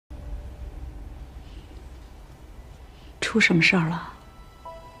出什么事儿了？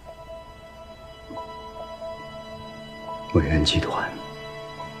伟源集团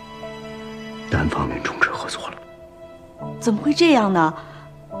单方面终止合作了。怎么会这样呢？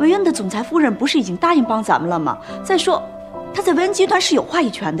维恩的总裁夫人不是已经答应帮咱们了吗？再说，她在维恩集团是有话语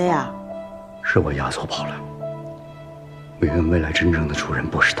权的呀。是我押错宝了。维恩未来真正的主人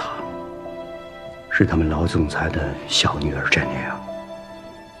不是他，是他们老总裁的小女儿珍妮啊。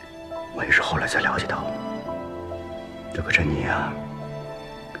我也是后来才了解到，这个珍妮啊，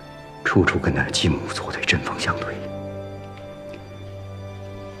处处跟他的继母作对，针锋相对。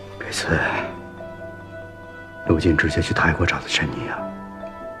这次陆金直接去泰国找的珍妮啊，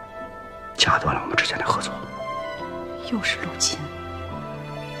掐断了我们之间的合作。又是陆金，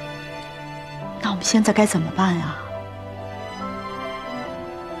那我们现在该怎么办呀？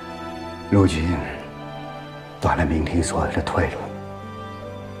陆金断了明廷所有的退路，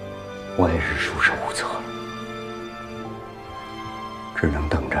我也是束手无策，只能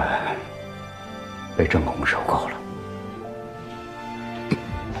等着被正红收购了。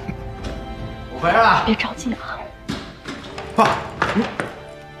我回来了。别着急啊，爸，你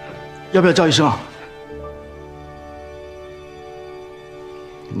要不要叫医生啊？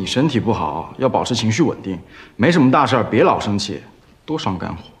你身体不好，要保持情绪稳定，没什么大事儿，别老生气，多伤肝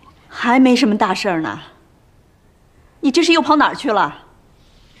火。还没什么大事儿呢。你这是又跑哪儿去了？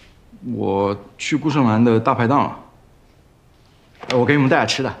我去顾胜兰的大排档了。我给你们带点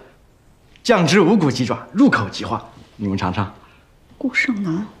吃的，酱汁无骨鸡爪，入口即化，你们尝尝。顾胜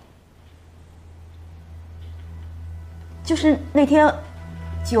兰，就是那天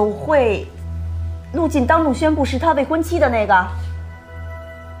酒会，陆晋当众宣布是他未婚妻的那个。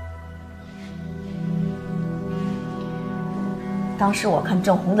当时我看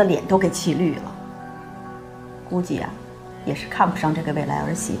郑红的脸都给气绿了，估计啊，也是看不上这个未来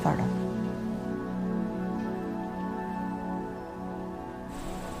儿媳妇的。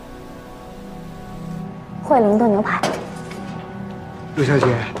惠灵顿牛排。陆小姐，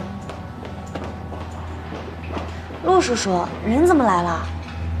陆叔叔，您怎么来了？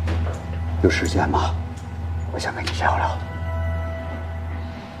有时间吗？我想跟你聊聊。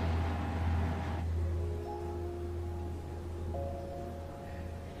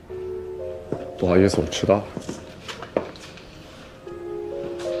不好意思，我迟到了。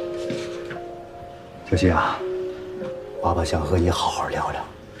小谢啊，爸爸想和你好好聊聊。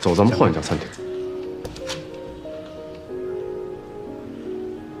走，咱们换一家餐厅。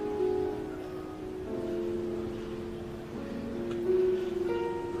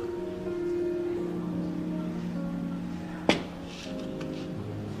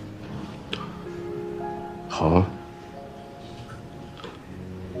好啊。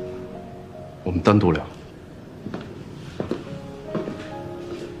我们单独聊。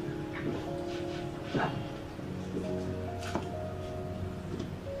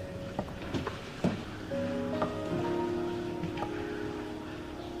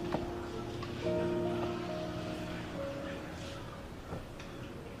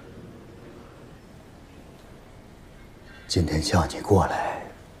今天叫你过来，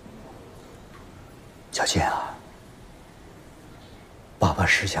小倩啊，爸爸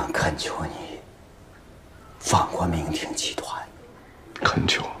是想恳求你放过明廷集团。恳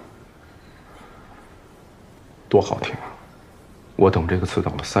求，多好听啊！我等这个词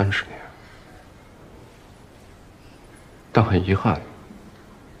等了30年，但很遗憾，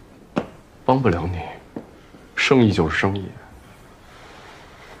帮不了你。生意就是生意。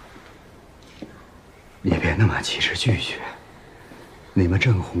你别那么急着拒绝。你们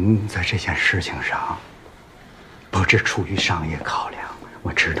郑红在这件事情上，不只出于商业考量，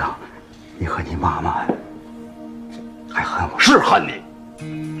我知道，你和你妈妈还恨我。是恨你。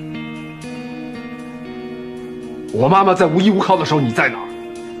我妈妈在无依无靠的时候，你在哪儿？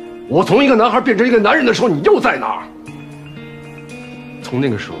我从一个男孩变成一个男人的时候，你又在哪儿？从那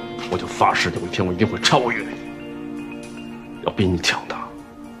个时候，我就发誓，有一天我一定会超越你，要比你强大。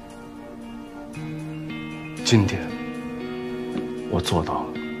今天，我做到了，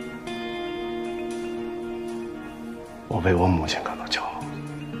我为我母亲感到骄傲。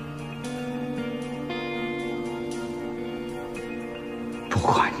不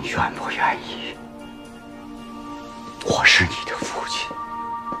管你愿不愿意，我是你的父亲。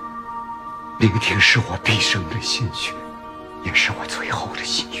明廷是我毕生的心血，也是我最后的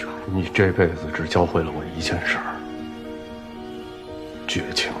心愿。你这辈子只教会了我一件事儿：绝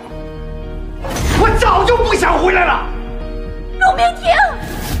情。我早就不想回来了。陆明廷，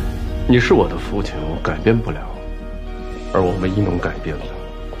你是我的父亲，我改变不了，而我唯一能改变的，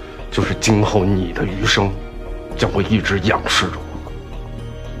就是今后你的余生将会一直仰视着我。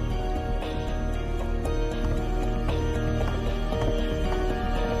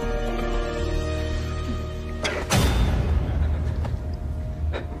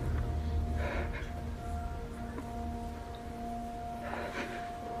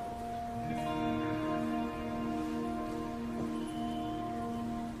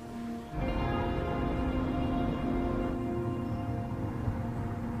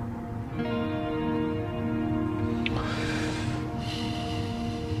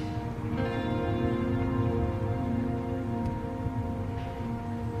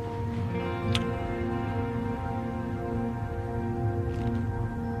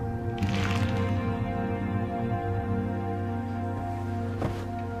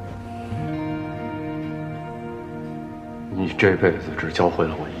你这辈子只教会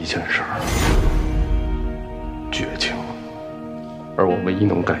了我一件事儿：绝情。而我唯一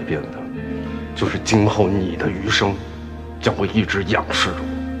能改变的，就是今后你的余生将会一直仰视着我。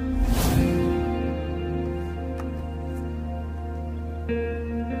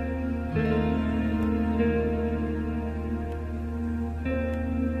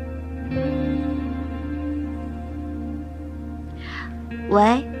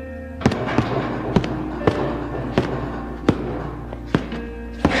喂，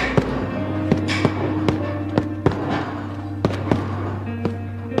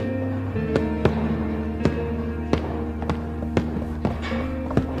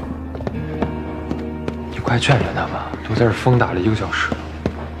你快劝劝他吧，都在这疯打了1个小时了。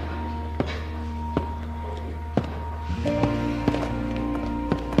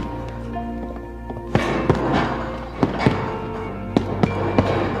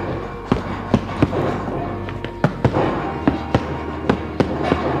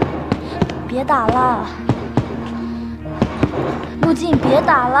别打了，陆静，别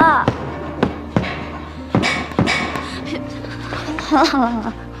打了。好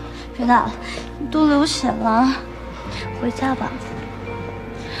了，别打了，你都流血了，回家吧。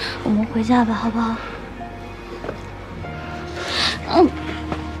我们回家吧，好不好？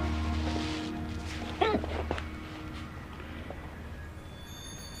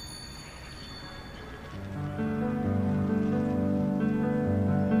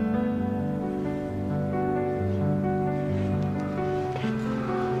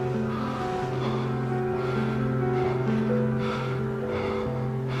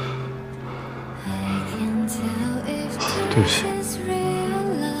对不起，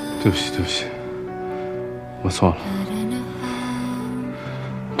对不起，对不起，我错了，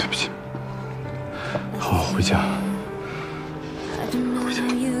对不起。好，回家，回家。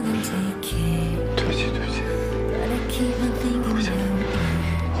对不起，对不起，回家，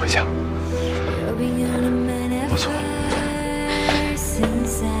回家。